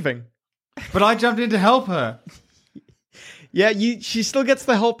 It's leaving. But I jumped in to help her. Yeah, she still gets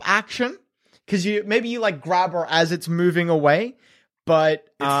the help action. Because maybe you like grab her as it's moving away. But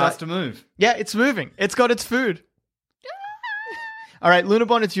It starts to move. yeah, it's moving. It's got its food. All right,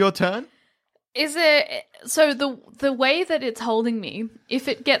 Lunabon, it's your turn. Is it so the way that it's holding me? If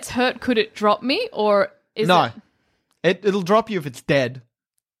it gets hurt, could it drop me, or is No. It'll drop you if it's dead.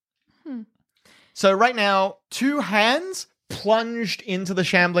 So right now, 2 hands plunged into the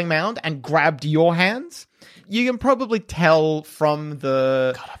Shambling Mound and grabbed your hands. You can probably tell from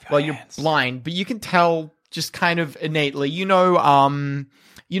the... you're blind, but you can tell just kind of innately. You know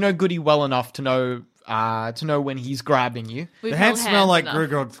Goody well enough to know when he's grabbing you. We've The held hands smell like enough.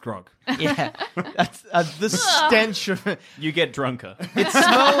 Grugog's grog. Yeah. That's, the stench of it. You get drunker. It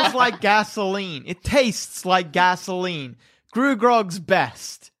smells like gasoline. It tastes like gasoline. Grugrog's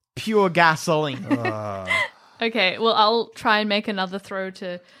best. Pure gasoline. Okay, well, I'll try and make another throw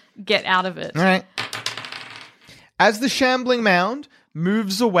to get out of it. All right. As the Shambling Mound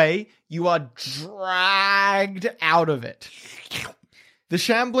moves away, you are dragged out of it. The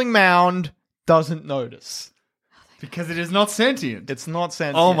Shambling Mound doesn't notice. Because it is not sentient. It's not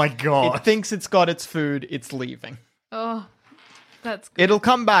sentient. Oh my God. It thinks it's got its food. It's leaving. Oh, that's good. It'll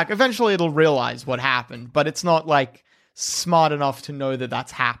come back. Eventually, it'll realize what happened, but it's not, like, smart enough to know that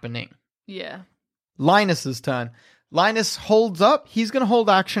that's happening. Yeah. Linus's turn. Linus holds up. He's going to hold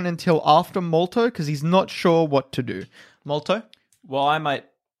action until after Molto because he's not sure what to do. Molto? Well, I might.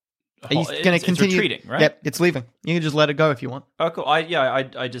 Are you going to It's continue? retreating, right? Yep, it's leaving. You can just let it go if you want. Oh, cool.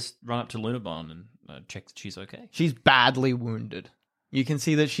 I just run up to Lunabon and check that she's okay. She's badly wounded. You can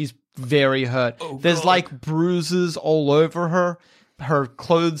see that she's very hurt. Oh, There's God. like bruises all over her. Her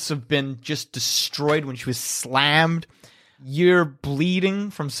clothes have been just destroyed when she was slammed. You're bleeding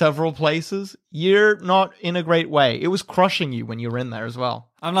from several places. You're not in a great way. It was crushing you when you were in there as well.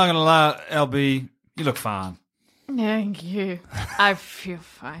 I'm not going to lie, LB. You look fine. Thank you. I feel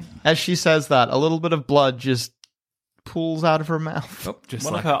fine. As she says that, a little bit of blood just pools out of her mouth. Just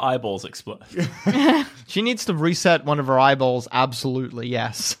One like of her eyeballs explode. She needs to reset one of her eyeballs. Absolutely,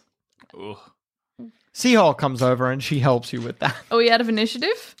 yes. Ugh. Seahawk comes over and she helps you with that. Are we out of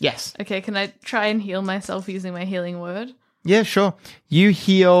initiative? Yes. Okay, can I try and heal myself using my healing word? Yeah, sure. You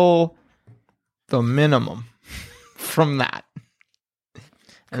heal the minimum from that.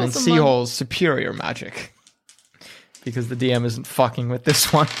 And then Cool, someone- Seahawk's superior magic. Because the DM isn't fucking with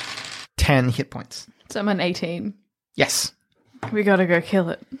this one. 10 hit points. So I'm on 18. Yes. We gotta go kill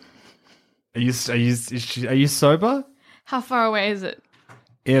it. Are you sober? How far away is it?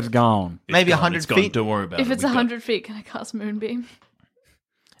 It's gone. Maybe It's gone, 100 it's gone. feet. Don't worry about it. If it's We got- 100 feet, can I cast Moonbeam?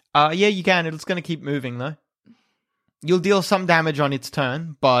 Yeah, you can. It's going to keep moving, though. You'll deal some damage on its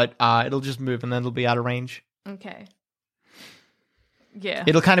turn, but it'll just move and then it'll be out of range. Okay. Yeah.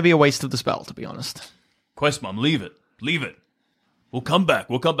 It'll kind of be a waste of the spell, to be honest. Quest Mom, leave it. Leave it. We'll come back.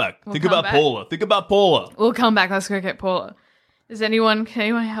 Think come about back. Paula. Think about Paula. We'll come back. Let's go get Paula. Can anyone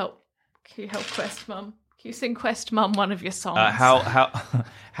help? Can you help Quest Mum? Can you sing Quest Mum one of your songs?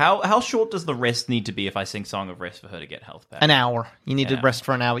 How short does the rest need to be if I sing Song of Rest for her to get health back? An hour. You need to Yeah. rest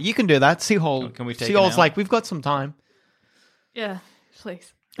for an hour. You can do that. Seahole. Can we take an Seahole's hour? like, we've got some time. Yeah,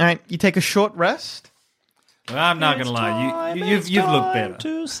 please. All right, you take a short rest. Well, I'm not going to lie. You've looked better.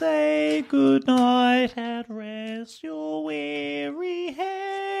 To say goodnight and rest your weary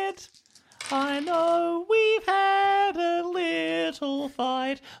head. I know we've had a little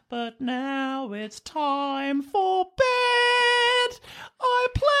fight, but now it's time for bed. I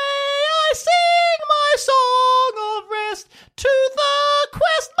sing my song of rest to the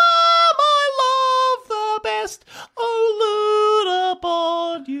quest mom I love the best. Oh,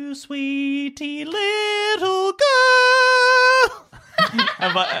 Lunabon, you sweetie little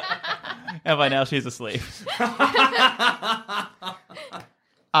And by now she's asleep.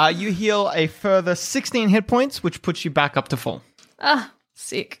 You heal a further 16 hit points, which puts you back up to full. Ah,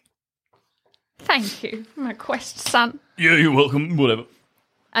 sick. Thank you for my quest, son. Yeah, you're welcome. Whatever.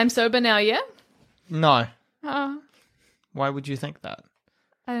 I'm sober now, yeah? No. Oh, Why would you think that?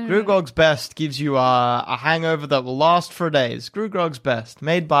 I don't know. Grugog's Best gives you a hangover that will last for days. Grugog's Best,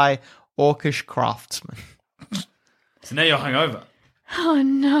 made by Orcish craftsmen. So now you're hungover. Oh,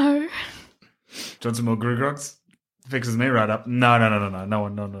 no. Do you want some more Grugrogs? Fixes me right up. No.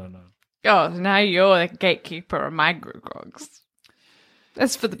 No. Oh, now you're the gatekeeper of my Grugrogs.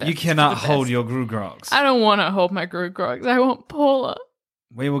 That's for the best. You cannot It's for the hold best. your Grugrogs. I don't want to hold my Grugrogs. I want Paula.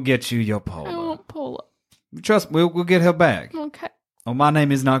 We will get you your I Paula. want Paula. Trust me, we'll get her back. Okay. Oh, my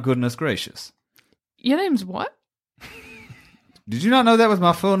name is not Goodness Gracious. Your name's what? Did you not know that was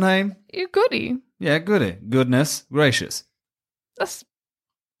my full name? You goody. Yeah, goody. Goodness Gracious. That's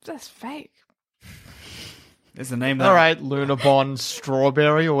fake. It's the name that... All right, Lunabon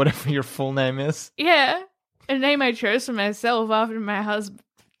Strawberry, or whatever your full name is. Yeah. A name I chose for myself after my husband.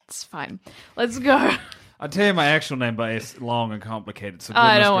 It's fine. Let's go. I'll tell you my actual name, but it's long and complicated, so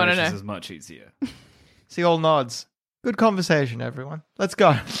I Goodness don't wanna Gracious know. is much easier. See, all nods. Good conversation, everyone. Let's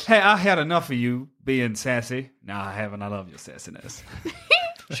go. Hey, I had enough of you being sassy. No, I haven't. I love your sassiness.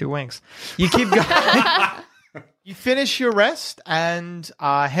 She winks. You keep going. You finish your rest and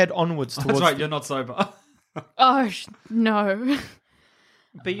head onwards towards... That's right, you're not sober. Oh, no.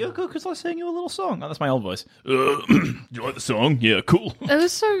 But you're good because I sang you a little song. Oh, that's my old voice. Do you like the song? Yeah, cool. That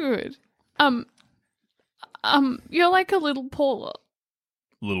was so good. You're like a little Paula.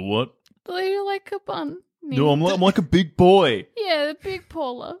 Little what? You're like a bun. No, I'm like a big boy. Yeah, the big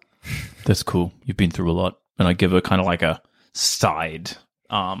Paula. That's cool. You've been through a lot. And I give her kind of like a side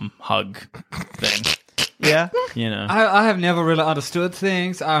hug thing. Yeah? You know. I have never really understood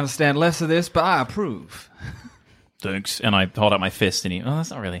things. I understand less of this, but I approve. Thanks. And I hold out my fist and that's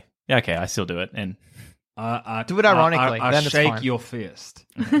not really... Yeah, okay, I still do it. And Do it ironically, I then it's shake fine. your fist.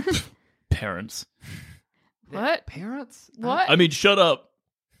 parents. What? Parents? What? I mean, shut up.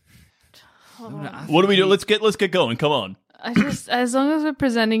 What do we do? Let's get going. Come on. I just, as long as we're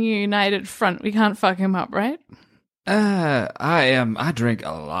presenting a united front, we can't fuck him up, right? I drink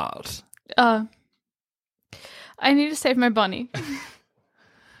a lot. I need to save my bunny.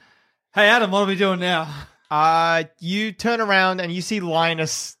 Hey, Adam, what are we doing now? You turn around and you see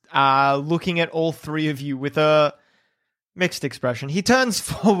Linus looking at all three of you with a mixed expression. He turns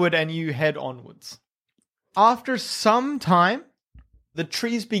forward and you head onwards. After some time, the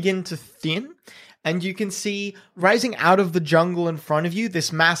trees begin to thin, and you can see rising out of the jungle in front of you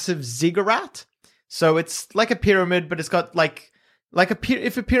this massive ziggurat. So it's like a pyramid, but it's got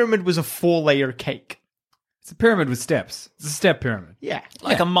if a pyramid was a 4-layer cake. It's a pyramid with steps. It's a step pyramid. Yeah.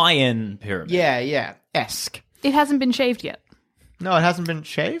 Like a Mayan pyramid. Yeah. Esque. It hasn't been shaved yet. No, it hasn't been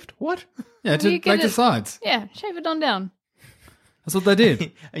shaved? What? Yeah, to You make get the it. sides. Yeah, shave it on down. That's what they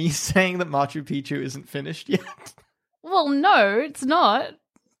did. Are you saying that Machu Picchu isn't finished yet? Well, no, it's not.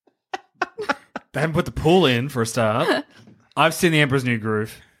 They haven't put the pool in, for a start. I've seen The Emperor's New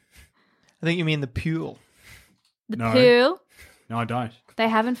Groove. I think you mean the pool. The No. pool. No, I don't. They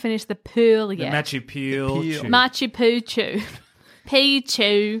haven't finished the pool The yet. Machu Picchu. Machu Picchu.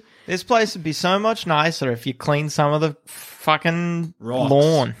 Pichu. This place would be so much nicer if you cleaned some of the fucking Rocks.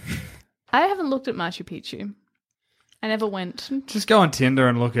 lawn. I haven't looked at Machu Picchu. I never went. Just go on Tinder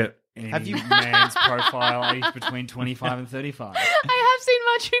and look at any Have you- man's profile aged between 25 and 35. I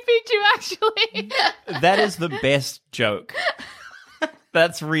have seen Machu Picchu, actually. That is the best joke.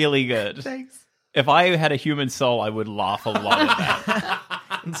 That's really good. Thanks. If I had a human soul, I would laugh a lot at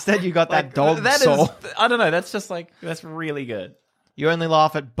that. Instead, you got that dog That soul. is- I don't know. That's just that's really good. You only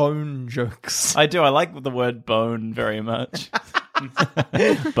laugh at bone jokes. I do. I like the word bone very much.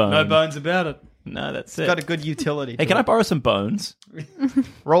 Bone. No bones about it. No, that's It's it. got a good utility. Hey, to can I it. borrow some bones?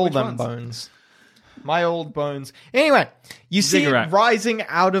 Roll them ones? bones? My old bones. Anyway, you see it Ziggurat. rising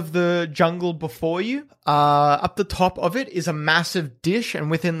out of the jungle before you. Up the top of it is a massive dish, and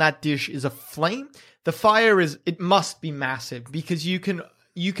within that dish is a flame. The fire it must be massive because you can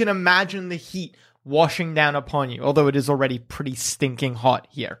imagine the heat washing down upon you, although it is already pretty stinking hot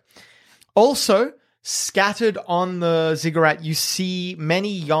here. Also, scattered on the ziggurat, you see many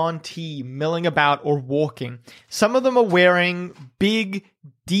Yuan-ti milling about or walking. Some of them are wearing big,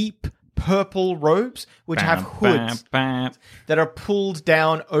 deep purple robes, which have hoods that are pulled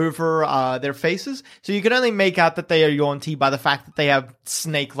down over their faces. So you can only make out that they are Yuan-ti by the fact that they have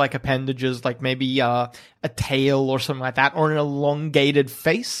snake-like appendages, like maybe a tail or something like that, or an elongated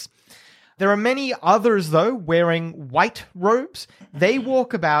face. There are many others, though, wearing white robes. They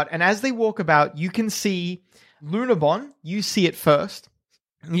walk about, and as they walk about, you can see Lunabon. You see it first.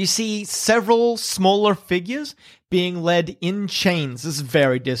 You see several smaller figures being led in chains. This is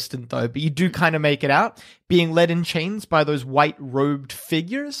very distant, though, but you do kind of make it out. Being led in chains by those white-robed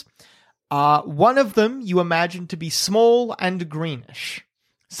figures. One of them you imagine to be small and greenish.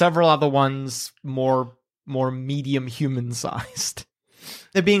 Several other ones more medium human-sized.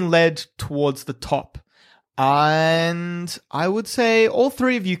 They're being led towards the top. And I would say all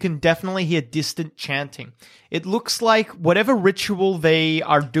three of you can definitely hear distant chanting. It looks like whatever ritual they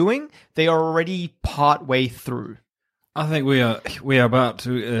are doing, they are already part way through. I think we are about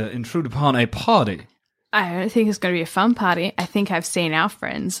to intrude upon a party. I don't think it's going to be a fun party. I think I've seen our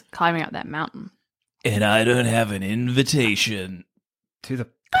friends climbing up that mountain. And I don't have an invitation. To the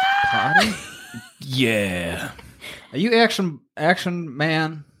party? Yeah. Are you action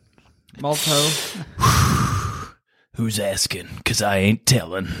man, Malto? Who's asking? Because I ain't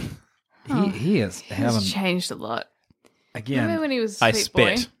telling. He is having He's changed a lot. again. Remember when he was a I sweet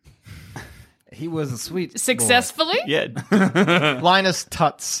boy? spit. He was a sweet boy. Successfully? Yeah. Linus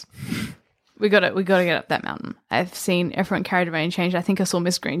tuts. We got to get up that mountain. I've seen everyone carried away and changed. I think I saw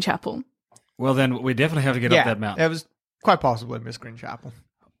Miss Greenchapel. Well, then we definitely have to get up that mountain. It was quite possibly Miss Greenchapel.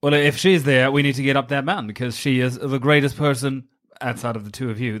 Well, if she's there, we need to get up that mountain because she is the greatest person outside of the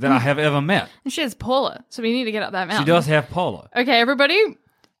two of you that I have ever met. And she has Paula, so we need to get up that mountain. She does have Paula. Okay, everybody.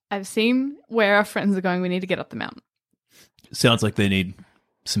 I've seen where our friends are going. We need to get up the mountain. Sounds like they need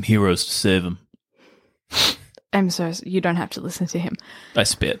some heroes to save them. I'm sorry. You don't have to listen to him. I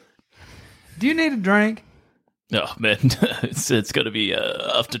spit. Do you need a drink? Oh, man. it's got to be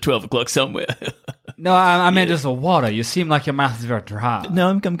after 12 o'clock somewhere. No, I meant just a water. You seem like your mouth is very dry. No,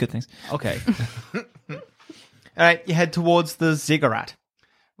 I'm good, thanks. Okay. All right, you head towards the ziggurat.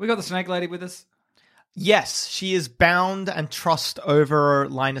 We got the snake lady with us. Yes, she is bound and trussed over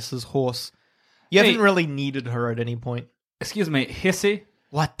Linus's horse. You Hey. haven't really needed her at any point. Excuse me, hissy.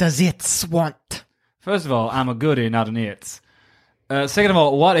 What does it want? First of all, I'm a goodie, not an it's. Second of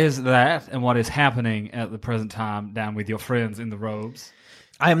all, what is that and what is happening at the present time down with your friends in the robes?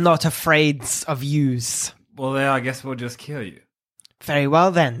 I am not afraid of yous. Well, then I guess we'll just kill you. Very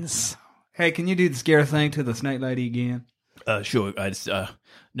well then. Hey, can you do the scare thing to the snake lady again? Sure. I just,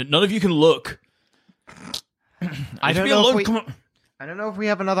 none of you can look. I don't Leave me know if alone, we- come on. I don't know if we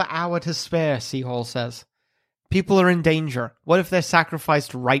have another hour to spare, Seahall says. People are in danger. What if they're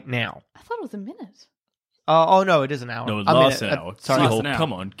sacrificed right now? I thought it was a minute. Oh no, it is an hour. No, it A lasts minute. an hour. Sorry. Last Seahole, an hour.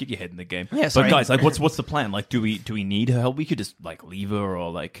 come on, get your head in the game. Yeah, sorry. But guys, like, what's the plan? Like, do we need her help? We could just like leave her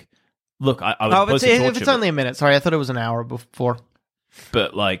or like. Look, I was Oh, supposed if to it's torture, only a minute. Sorry, I thought it was an hour before.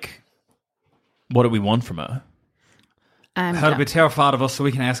 but like, what do we want from her? Her to be terrified of us so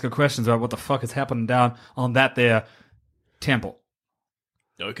we can ask her questions about what the fuck is happening down on that there temple.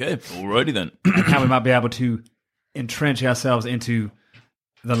 Okay, alrighty then. And how we might be able to entrench ourselves into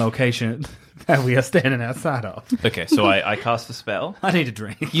the location that we are standing outside of. Okay, so I cast a spell. I need a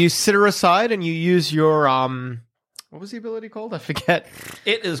drink. You sit her aside and you use your what was the ability called? I forget.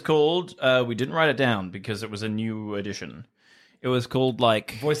 It is called. We didn't write it down because it was a new edition. It was called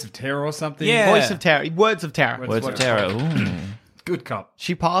like Voice of terror or something? Yeah. Voice of Terror. Words of Terror. Words of Terror. Ooh. Good cop.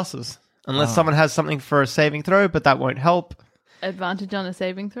 She passes. Unless someone has something for a saving throw, but that won't help. Advantage on a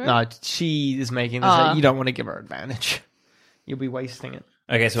saving throw? No, she is making this. You don't want to give her advantage. You'll be wasting it.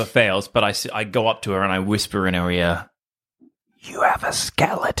 Okay, so it fails, but I go up to her and I whisper in her ear, "You have a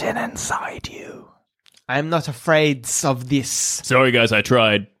skeleton inside you." I am not afraid of this. Sorry, guys, I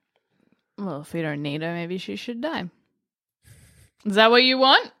tried. Well, if we don't need her, maybe she should die. Is that what you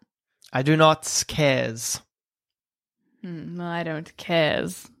want? I do not cares. No, I don't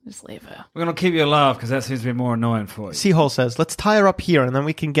cares. Just leave her. We're going to keep you alive because that seems to be more annoying for you. Seahole says, let's tie her up here and then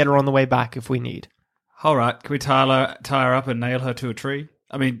we can get her on the way back if we need. All right. Can we tie her up and nail her to a tree?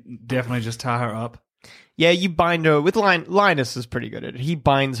 I mean, definitely just tie her up. Yeah, you bind her with Linus is pretty good at it. He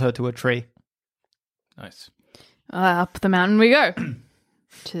binds her to a tree. Nice. Up the mountain we go.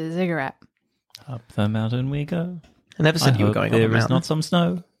 To the ziggurat. Up the mountain we go. I never said you were going on the There is mountain. not some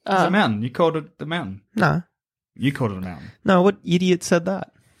snow. It's a mountain. You called it the mountain. No. You called it a mountain. No, what idiot said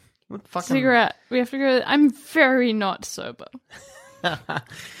that? What fucking... Ziggurat. We have to go. I'm very not sober.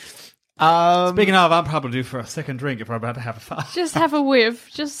 Speaking of, I'm probably due for a second drink if we're about to have a fight. Just have a whiff.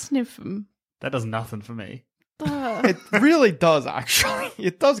 Just sniff them. That does nothing for me. It really does, actually.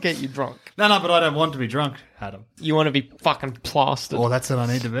 It does get you drunk. No, but I don't want to be drunk, Adam. You want to be fucking plastered. Oh, that's what I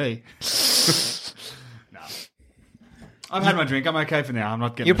need to be. No. I've had my drink. I'm okay for now. I'm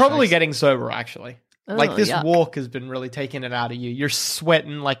not getting You're the probably shakes. getting sober, actually. Like, this yuck. walk has been really taking it out of you. You're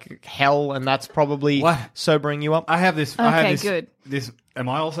sweating like hell, and that's probably What? sobering you up. I have this. I Okay, have this, good. This. Am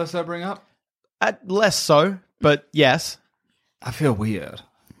I also sobering up? Less so, but yes. I feel weird.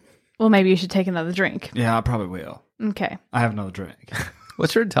 Well, maybe you should take another drink. Yeah, I probably will. Okay. I have another drink.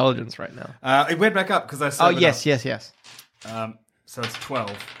 What's your intelligence right now? It went back up because I. Oh, sobered yes. up. So it's 12.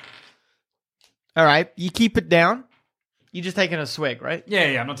 All right, you keep it down. You're just taking a swig, right?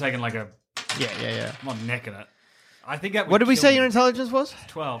 Yeah. I'm not taking like a. Yeah. I'm not necking it. I think that. What did we say your your intelligence was?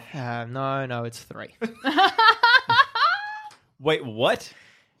 12. No, it's 3. Wait, what?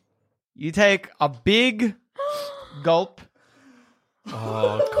 You take a big gulp.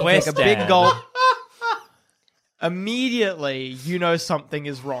 Oh, Take a big gulp. Immediately, you know something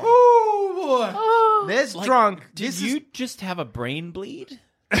is wrong. Oh boy! There's drunk. Did you just have a brain bleed?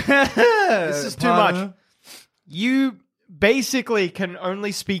 This is too much. You basically can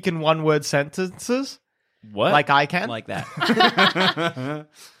only speak in one-word sentences, What? like I can. Like that.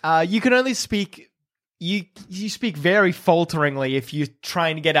 You can only speak. You speak very falteringly if you're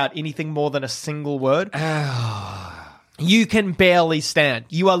trying to get out anything more than a single word. You can barely stand.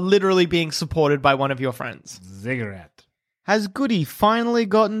 You are literally being supported by one of your friends. Ziggurat. Has Goody finally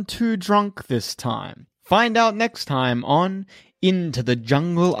gotten too drunk this time? Find out next time on Into the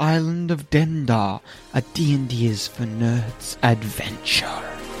Jungle Island of Dendar, a D&D is for Nerds adventure.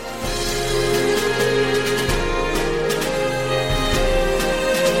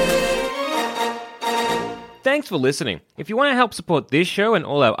 Thanks for listening. If you want to help support this show and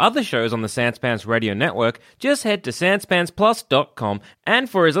all our other shows on the Sanspants Radio Network, just head to sanspantsplus.com, and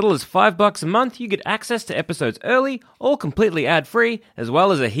for as little as $5 a month, you get access to episodes early, all completely ad-free, as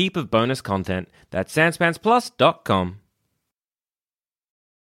well as a heap of bonus content. That's sanspantsplus.com.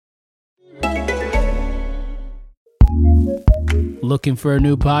 Looking for a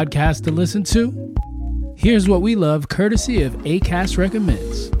new podcast to listen to? Here's what we love courtesy of Acast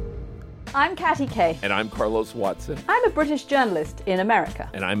Recommends. I'm Katty Kay. And I'm Carlos Watson. I'm a British journalist in America.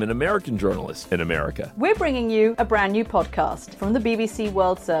 And I'm an American journalist in America. We're bringing you a brand new podcast from the BBC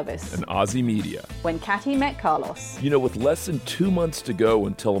World Service. An Aussie media. When Katty Met Carlos. You know, with less than 2 months to go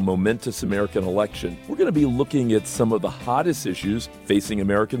until a momentous American election, we're going to be looking at some of the hottest issues facing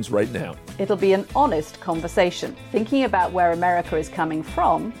Americans right now. It'll be an honest conversation, thinking about where America is coming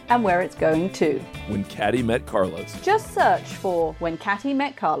from and where it's going to. When Katty Met Carlos. Just search for When Katty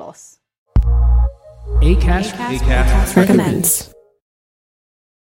Met Carlos. Acast recommends.